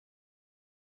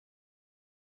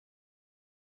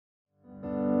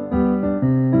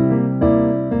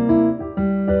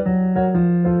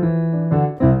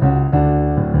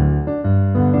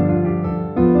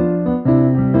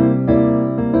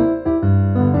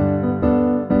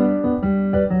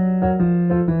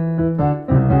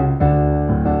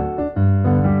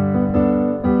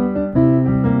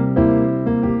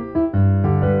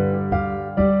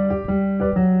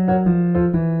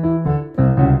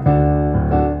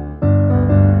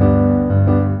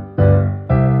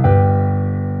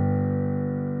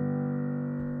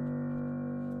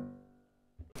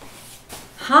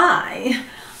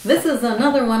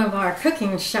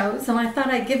cooking shows, and I thought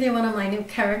I'd give you one of my new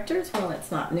characters. Well,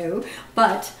 it's not new,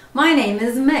 but my name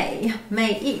is Mae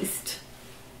East.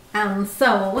 And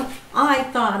so I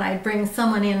thought I'd bring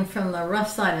someone in from the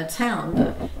rough side of town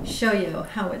to show you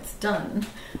how it's done.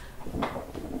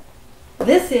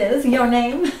 This is your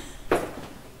name?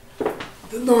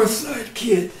 The North Side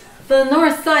Kid. The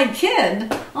North Side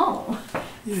Kid? Oh,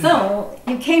 yeah. So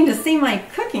you came to see my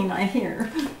cooking, I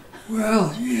hear.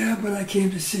 Well, yeah, but I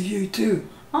came to see you too.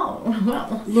 Oh,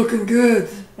 well. Looking good.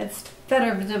 It's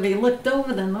better to be looked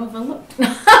over than overlooked.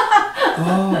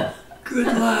 Oh, good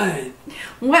line.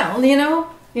 Well, you know,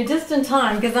 you're just in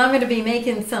time because I'm going to be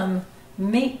making some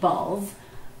meatballs.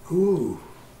 Ooh.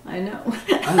 I know.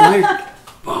 I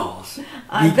like balls.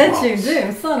 I bet you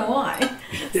do. So do I.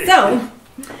 So,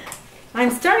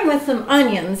 I'm starting with some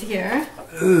onions here.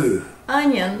 Ooh.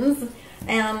 Onions,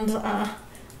 and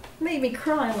made me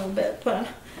cry a little bit, but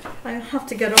I have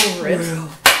to get over it. Well,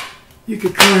 you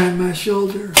could cry on my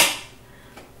shoulder.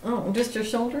 Oh, just your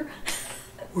shoulder?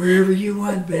 Wherever you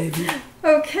want, baby.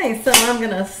 Okay, so I'm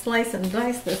going to slice and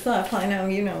dice this up. I know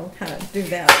you know how to do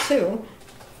that, too.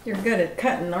 You're good at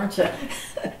cutting, aren't you?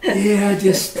 Yeah, I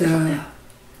just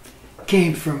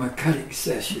came from a cutting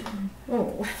session.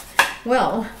 Oh,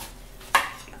 well.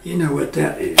 You know what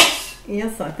that is.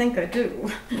 Yes, I think I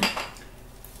do.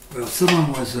 Well,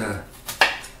 someone was,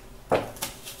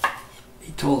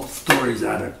 he told stories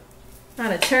out of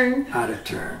turn.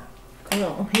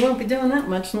 Well, he won't be doing that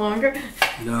much longer.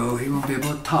 No, he won't be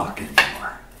able to talk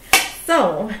anymore.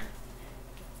 So,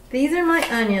 these are my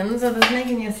onions. Are those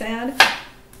making you sad?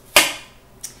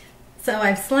 So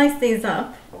I've sliced these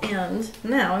up, and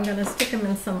now I'm going to stick them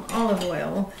in some olive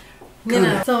oil. You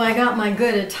know, so I got my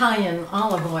good Italian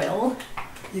olive oil.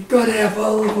 You gotta have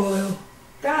olive oil.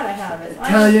 Gotta have it.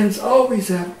 Italians always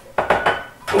have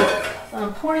oil. So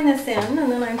I'm pouring this in,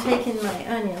 and then I'm taking my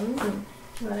onions, and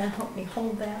you want to help me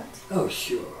hold that? Oh,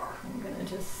 sure. I'm going to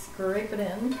just scrape it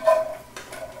in.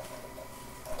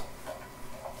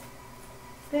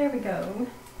 There we go.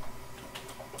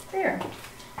 There.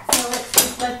 So let's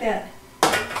just let that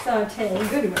saute.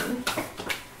 Good one.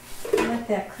 Let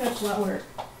that cook while we're...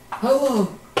 How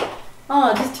long?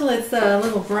 Oh, just till it's a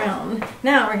little brown.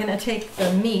 Now we're going to take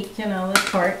the meat, you know, this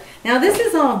part. Now this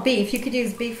is all beef. You could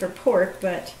use beef or pork,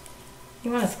 but you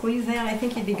want to squeeze that? I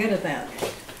think you'd be good at that.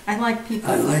 I like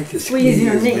people to squeeze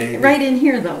your meat. baby. Right in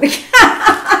here, though.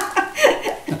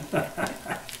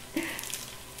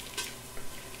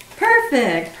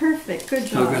 Perfect, perfect. Good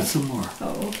job. I've got some more.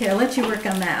 Oh, okay. I'll let you work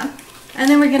on that. And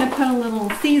then we're going to put a little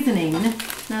seasoning.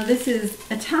 Now this is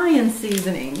Italian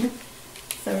seasoning.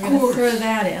 So we're going to throw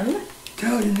that in.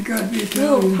 Italian, you gotta be A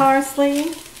Italian. little parsley.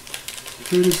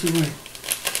 Throw this away.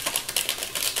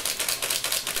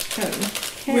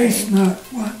 Okay. Waste not,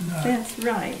 want not. That's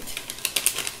right.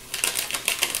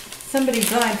 Somebody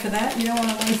died for that. You don't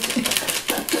want to waste it.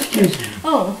 Excuse me.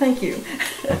 Oh, thank you.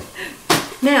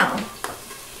 Now,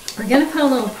 we're going to put a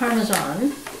little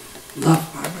Parmesan. Love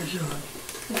Parmesan.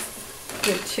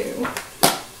 Good too.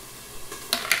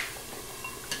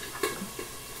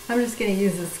 I'm just going to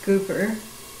use a scooper.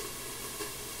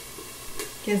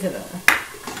 Gives it a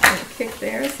kick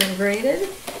there, some grated.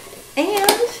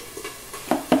 And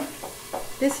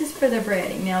this is for the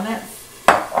breading. Now that's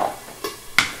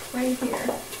right here.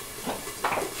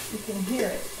 You can hear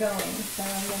it going, so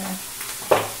I'm going to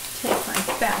take my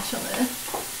spatula and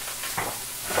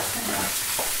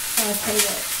saute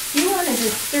it. You want to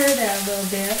just stir that a little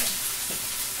bit.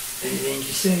 Anything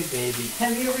you say, baby.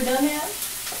 Have you ever done that?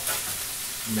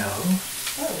 No.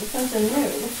 Oh, something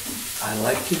new. I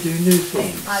like to do new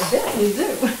things. I bet you do.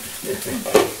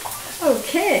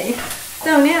 Okay,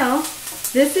 so now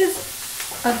this is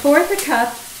 1/4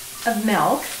 cup of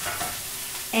milk,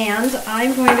 and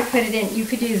I'm going to put it in. You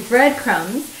could use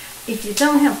breadcrumbs. If you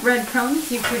don't have breadcrumbs,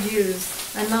 you could use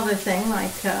another thing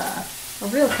like a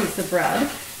real piece of bread.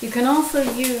 You can also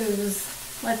use,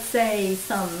 let's say,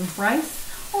 some rice,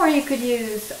 or you could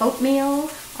use oatmeal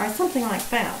or something like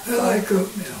that. I like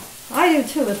oatmeal. I do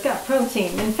too. It's got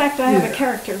protein. In fact, I have a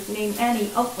character named Annie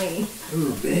Oatley.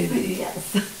 Ooh, baby.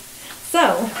 Yes.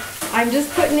 So, I'm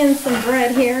just putting in some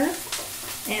bread here,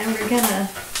 and we're going to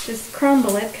just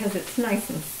crumble it because it's nice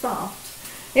and soft.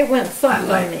 It went soft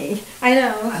on me. I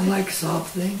know. I like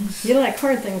soft things. You like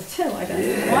hard things too, I guess.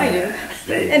 Yeah, well, I do.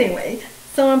 baby. Anyway,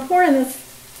 so I'm pouring this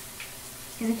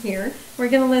in here. We're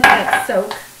going to let that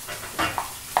soak.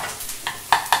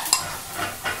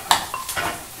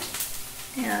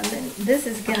 And then this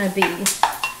is going to be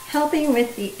helping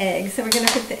with the egg. So we're going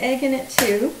to put the egg in it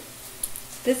too.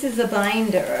 This is a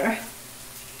binder.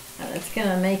 And it's going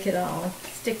to make it all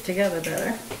stick together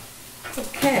better.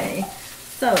 Okay.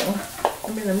 So,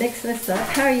 I'm going to mix this up.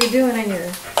 How are you doing on your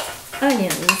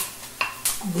onions?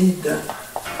 Need done.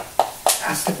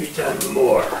 Has to be done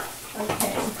more.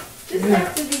 Okay. Just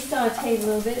have to be sauteed a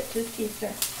little bit. Just keep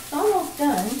stirring. Almost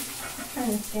done. Turn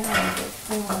this down a bit because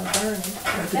I don't want to burn it.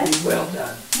 Have to be well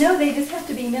done. No, they just have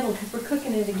to be middle because we're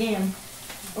cooking it again.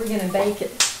 We're going to bake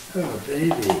it. Oh,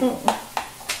 baby.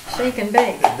 Shake and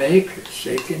bake. The baker,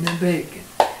 shaking and baking.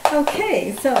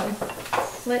 Okay, so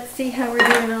let's see how we're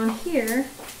doing on here.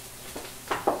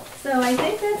 So I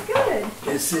think that's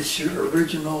good. Is this your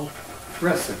original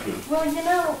recipe? Well, you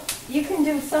know, you can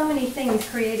do so many things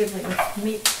creatively with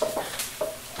meat.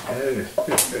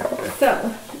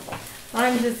 So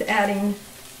I'm just adding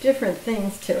different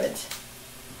things to it.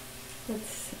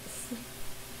 Let's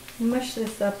mush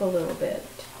this up a little bit.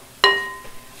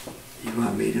 You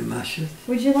want me to mush it?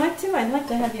 Would you like to? I'd like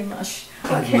to have you mush.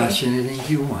 I'd mush anything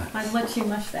you want. I'd let you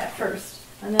mush that first.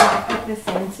 And then I'll put this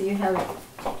in so you have it.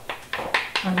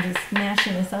 I'm just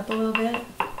mashing this up a little bit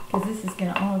because this is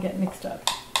going to all get mixed up.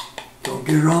 Don't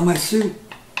get it on my soup.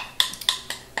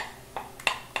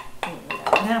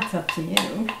 That's up to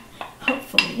you,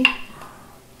 hopefully.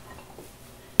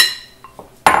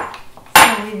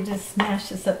 So we just smash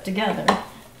this up together.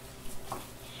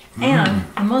 And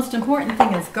the most important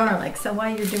thing is garlic. So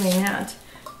while you're doing that,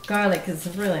 garlic is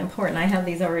really important. I have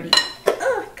these already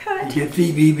cut. You get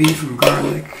VBB from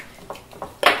garlic.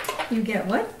 You get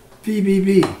what?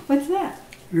 VBB. What's that?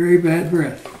 Very bad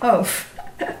breath. Oh.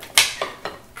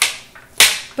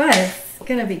 But it's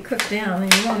going to be cooked down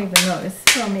and you won't even notice.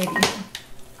 Well, maybe.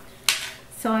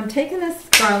 So I'm taking this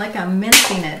garlic, I'm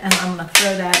mincing it, and I'm going to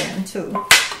throw that in too.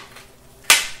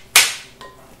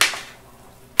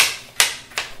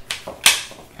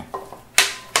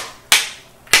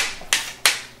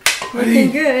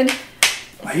 Looking good.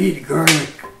 I eat garlic.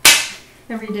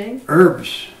 Every day?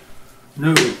 Herbs.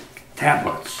 No,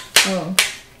 tablets. Oh,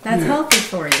 that's healthy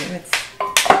for you. It's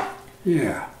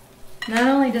Yeah. not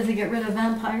only does it get rid of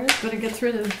vampires, but it gets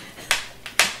rid of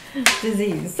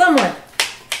disease. Somewhat.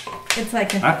 It's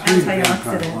like an I treated a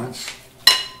vampire antioxidant. once.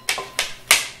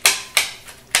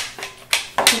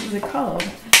 What was it called?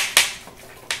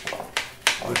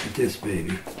 Look at this,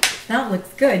 baby. That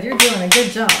looks good. You're doing a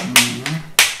good job.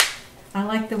 Mm-hmm. I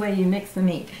like the way you mix the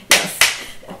meat. Yes.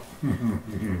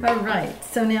 All right.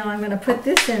 So now I'm going to put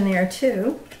this in there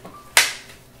too.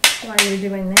 While you're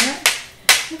doing that.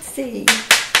 Let's see.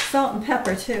 Salt and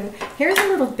pepper too. Here's a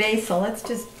little basil. Let's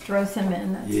just throw some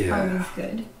in. That's always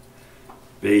good.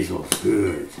 Basil's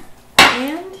good.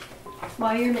 And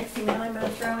while you're mixing it, I'm going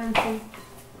to throw in some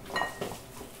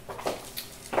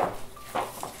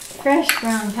fresh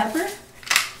ground pepper.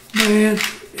 My aunt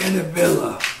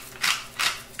Annabella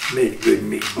made good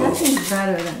meatballs. Nothing's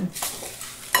better than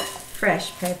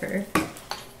fresh pepper.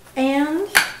 And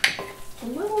a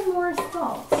little more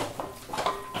salt.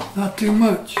 Not too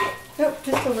much. Nope,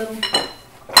 just a little.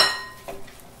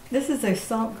 This is a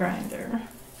salt grinder.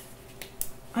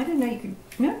 I didn't know you could.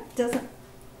 No, it doesn't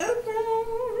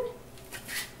open.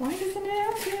 Why doesn't it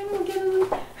open? We'll get a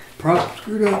little. Prop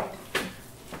screwed up.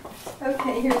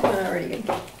 Okay, here's one already.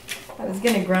 I was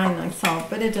going to grind my salt,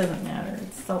 but it doesn't matter.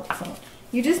 It's salt.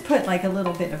 You just put like a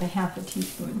little bit of a half a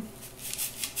teaspoon.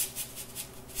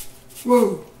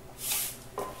 Whoa.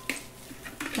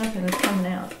 Nothing is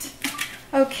coming out.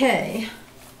 Okay.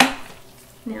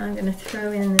 Now I'm going to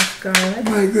throw in this garlic.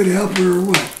 Am I a good helper or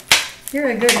what?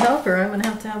 You're a good helper. I'm going to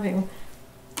help you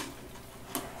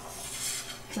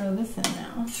throw this in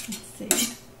now. Let's see.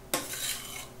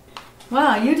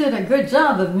 Wow, you did a good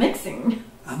job of mixing.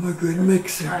 I'm a good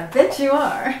mixer. I bet you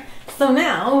are. So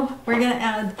now we're going to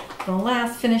add the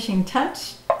last finishing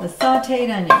touch, the sauteed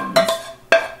onions.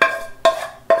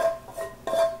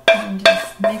 And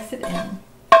just mix it in.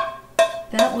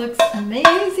 That looks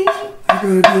amazing. I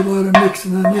gotta do a lot of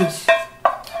mixing on this.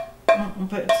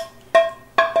 But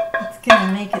it's going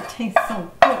to make it taste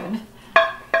so good.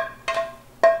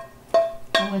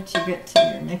 I'll let you get to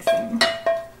your mixing.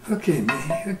 Okay,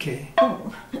 Mae, okay.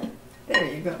 Oh, there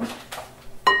you go.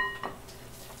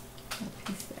 A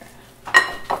piece there.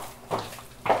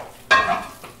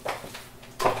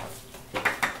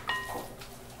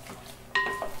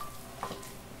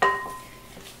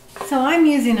 So I'm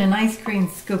using an ice cream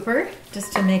scooper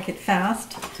just to make it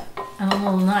fast and a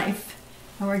little knife.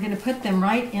 And we're going to put them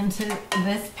right into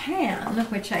this pan,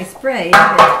 which I sprayed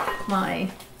with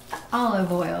my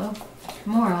olive oil,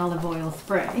 more olive oil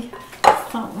spray.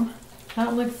 So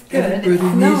that looks good. It's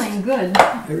smelling good.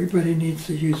 Everybody needs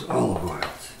to use olive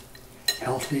oils.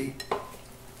 Healthy.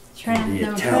 And the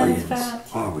No Italians trans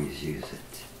fat. always use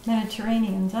it.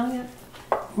 Mediterranean diet.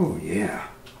 Oh, yeah.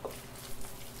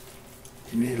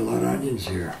 You made a lot of onions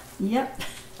here. Yep.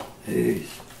 Hey.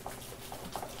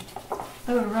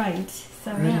 All right.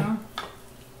 So Ready? now,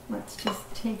 let's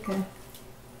just take a...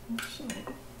 Actually,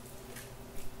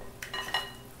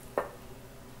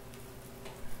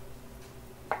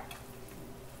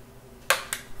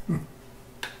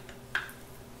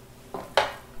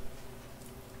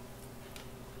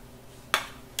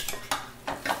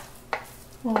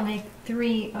 we'll make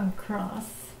 3 across.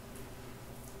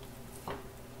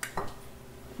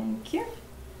 Thank you.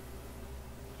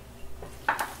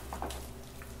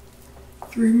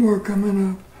 3 more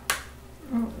coming up.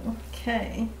 Oh,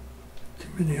 okay. Too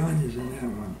many onions in that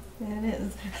one. It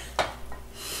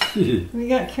is. We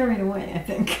got carried away, I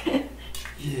think.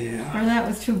 Yeah. Or that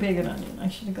was too big an onion. I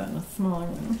should have gotten a smaller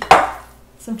one.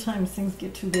 Sometimes things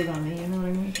get too big on me, you know what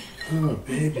I mean? Oh,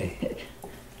 baby.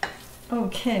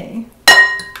 Okay.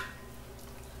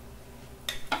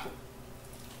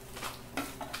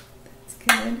 That's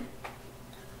good.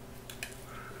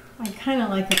 I kind of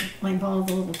like it, my balls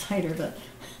a little tighter, but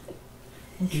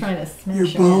I'm trying to smash Your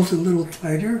it balls in. a little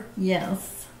tighter?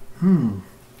 Yes. Hmm.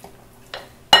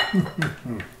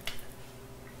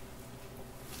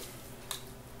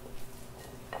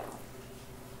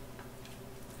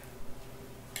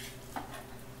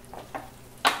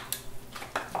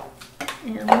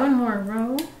 And one more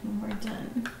row, and we're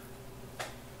done.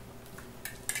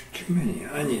 Too many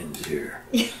onions here.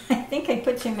 I think I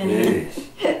put too many in. Yes.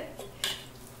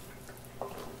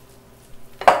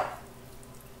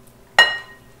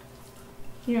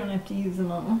 You don't have to use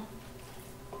them all.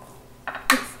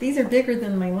 These are bigger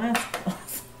than my last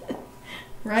balls,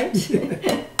 right?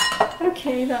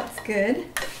 Okay, that's good.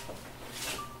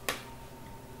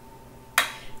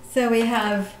 So we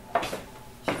have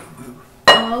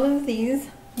all of these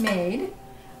made,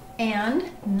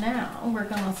 and now we're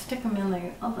going to stick them in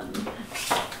the oven.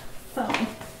 So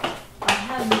I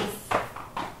have this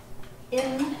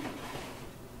in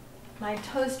my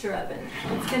toaster oven.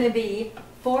 It's going to be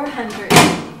 400 to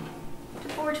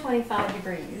 425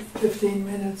 degrees. 15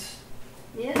 minutes.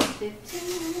 Yes, 15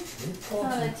 minutes. It's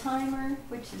on a timer,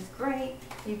 which is great.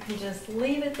 You can just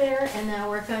leave it there and now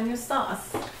work on your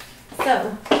sauce.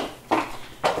 So,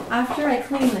 after I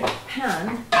clean the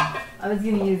pan, I was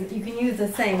going to use, you can use the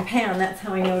same pan, that's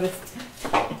how I noticed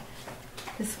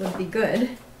this would be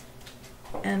good.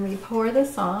 And we pour the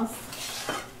sauce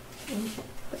into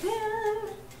the pan.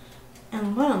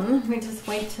 And then we just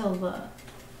wait till the,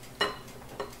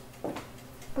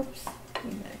 oops,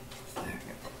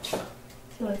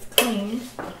 till it's clean.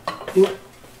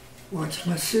 Watch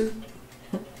my suit.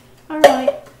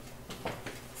 Alright,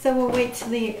 so we'll wait till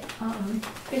the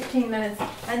 15 minutes,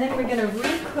 and then we're going to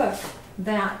recook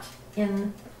that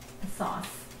in the sauce.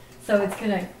 So it's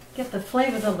going to get the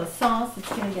flavors of the sauce, it's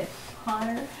going to get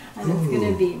hotter, and it's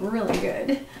going to be really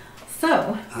good.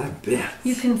 So, I bet.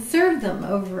 you can serve them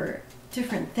over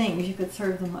different things. You could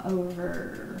serve them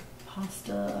over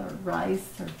pasta or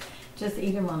rice, or just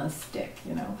eat them on a stick,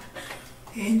 you know.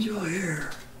 Angel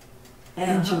hair.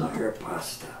 Angel hair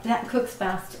pasta. That cooks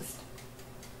fastest.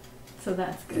 So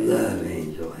that's good. Love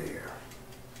angel hair.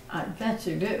 I bet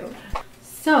you do.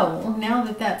 So now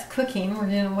that that's cooking, we're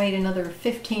going to wait another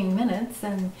 15 minutes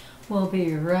and we'll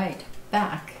be right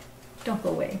back. Don't go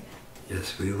away.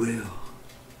 Yes, we will.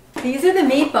 These are the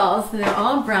meatballs. They're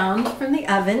all browned from the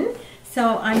oven.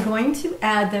 So I'm going to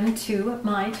add them to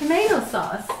my tomato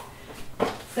sauce.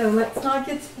 So let's not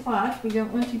get splashed. We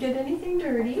don't want to get anything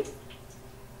dirty.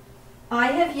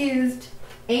 I have used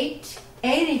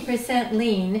 80%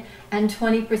 lean and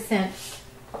 20%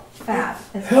 fat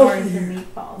as far as the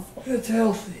meatballs. It's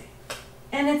healthy.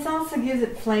 And it also gives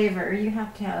it flavor. You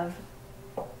have to have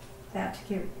that to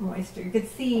give it moisture. You can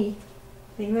see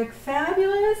they look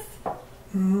fabulous.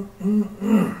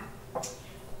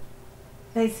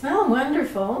 They smell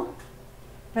wonderful.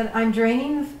 But I'm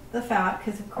draining the fat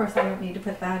because of course I don't need to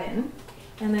put that in.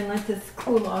 And then let this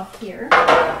cool off here.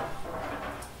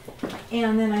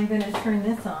 And then I'm going to turn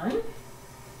this on.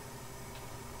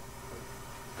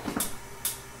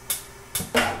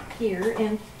 Here,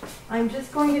 and I'm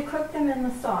just going to cook them in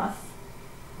the sauce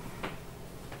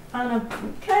on a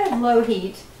kind of low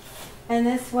heat, and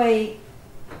this way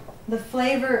the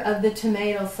flavor of the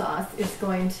tomato sauce is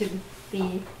going to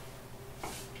be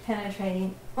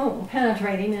penetrating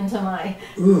into my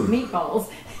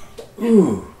meatballs.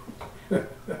 Ooh.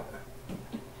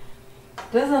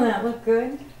 Doesn't that look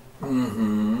good?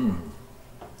 Mm-hmm.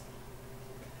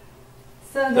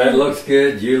 So That looks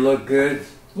good. You look good.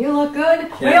 You look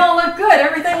good. We all look good.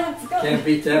 Everything looks good. Can't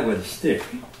beat that with a stick.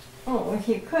 Oh, if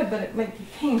you could, but it might be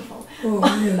painful. Oh,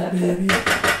 yeah, baby.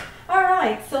 All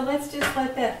right, so let's just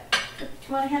let that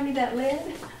you want to hand me that lid?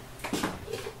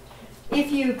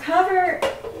 If you cover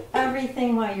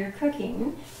everything while you're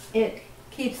cooking, it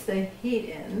keeps the heat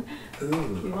in.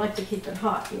 Ooh. You like to keep it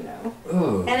hot, you know.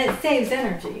 Oh. And it saves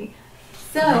energy.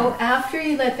 So after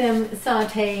you let them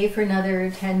saute for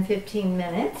another 10-15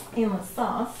 minutes in the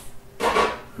sauce,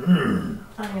 I'm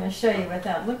going to show you what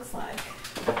that looks like.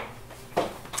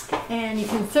 And you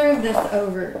can serve this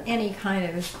over any kind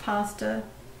of pasta,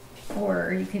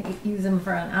 or you can use them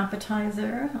for an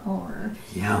appetizer, or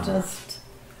Yum. just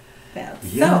that.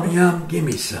 Yum, So, yum, give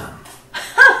me some.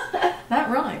 that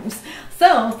rhymes.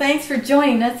 So thanks for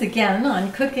joining us again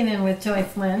on Cooking In with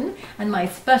Joycelyne and my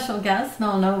special guest,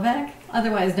 Mel Novak,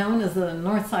 otherwise known as the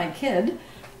Northside Kid,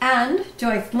 and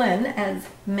Joycelyne as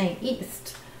Mae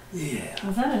East. Yeah.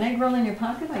 Was that an egg roll in your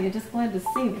pocket, or are you just glad to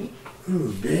see me?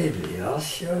 Ooh, baby, I'll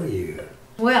show you.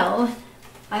 Well,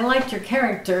 I liked your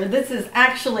character. This is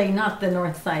actually not the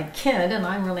Northside Kid, and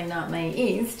I'm really not Mae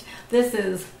East. This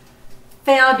is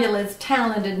fabulous,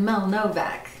 talented Mel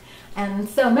Novak. And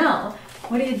so, Mel,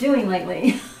 what are you doing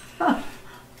lately? Well,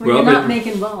 you're not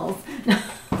making balls.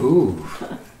 Ooh,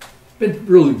 been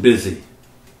really busy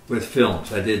with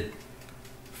films. I did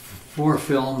 4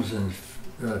 films in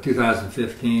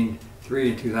 2015, 3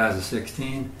 in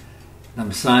 2016.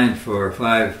 I'm signed for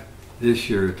 5 this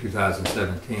year,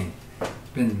 2017.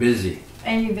 Been busy.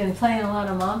 And you've been playing a lot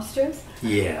of mobsters?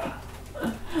 Yeah,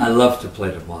 I love to play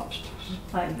the mobsters.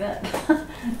 I bet.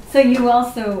 So you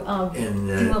also And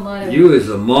do a lot of... you as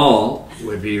a mall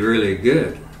would be really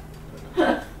good.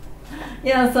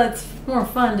 Yeah, so it's more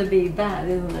fun to be bad,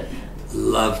 isn't it?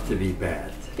 Love to be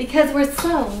bad. Because we're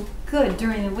so good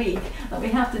during the week that we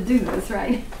have to do this,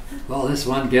 right? Well, this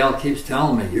one gal keeps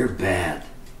telling me you're bad.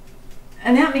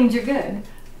 And that means you're good.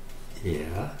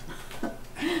 Yeah.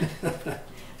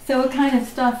 So what kind of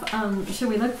stuff should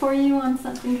we look for you on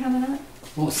something coming up?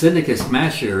 Well, Syndicate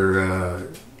Smasher.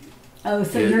 Oh,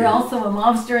 so you're also a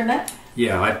mobster in that?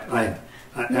 Yeah,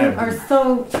 You are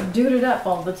so duded up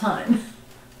all the time.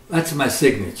 that's my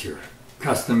signature.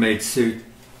 Custom-made suit.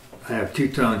 I have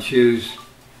 2-tone shoes.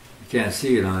 You can't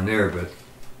see it on there, but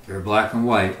they're black and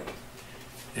white.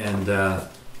 And of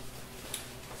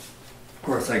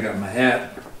course, I got my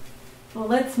hat. Well,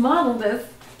 let's model this.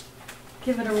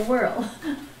 Give it a whirl.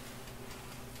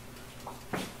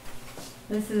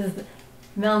 This is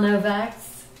Mel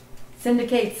Novak's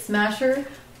Syndicate Smasher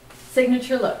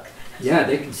signature look. Yeah,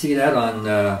 they can see that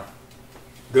on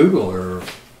Google or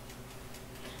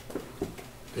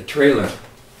the trailer.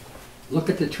 Look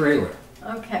at the trailer.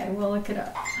 Okay, we'll look it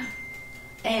up.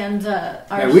 And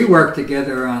Yeah, we worked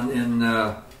together in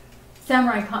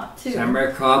Samurai Cop too.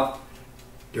 Samurai Cop,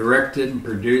 directed and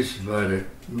produced by the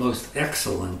most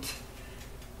excellent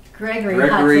Gregory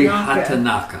Hatanaka.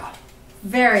 Hatanaka.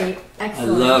 Very I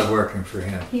excellent. love working for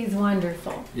him. He's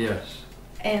wonderful. Yes.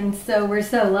 And so we're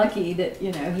so lucky that,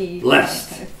 he...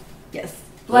 Blessed. Yes.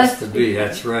 Blessed to be,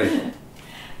 that's right.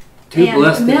 Too And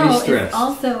blessed to Mel be is stressed.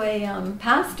 also a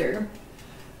pastor.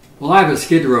 Well, I'm a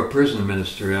Skid Row prison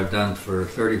ministry I've done for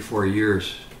 34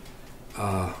 years.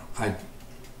 I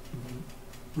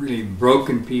really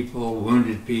broken people,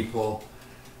 wounded people,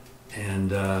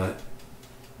 and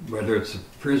whether it's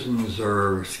prisons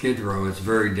or Skid Row, it's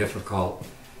very difficult.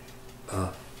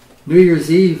 New Year's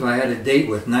Eve, I had a date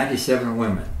with 97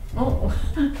 women. Oh,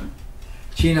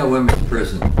 Chino Women's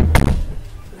Prison.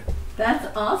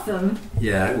 that's awesome.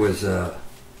 Yeah, it was a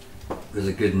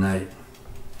good night.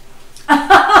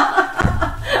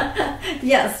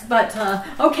 Yes, but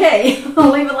okay,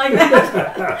 I'll leave it like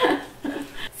that.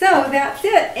 So that's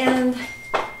it, and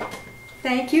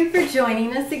thank you for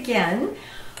joining us again,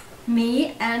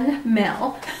 me and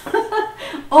Mel,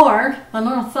 or the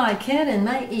Northside Kid and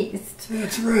Mae East.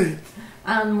 That's right.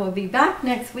 And we'll be back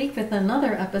next week with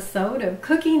another episode of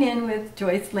Cooking In with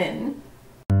Joycelyne.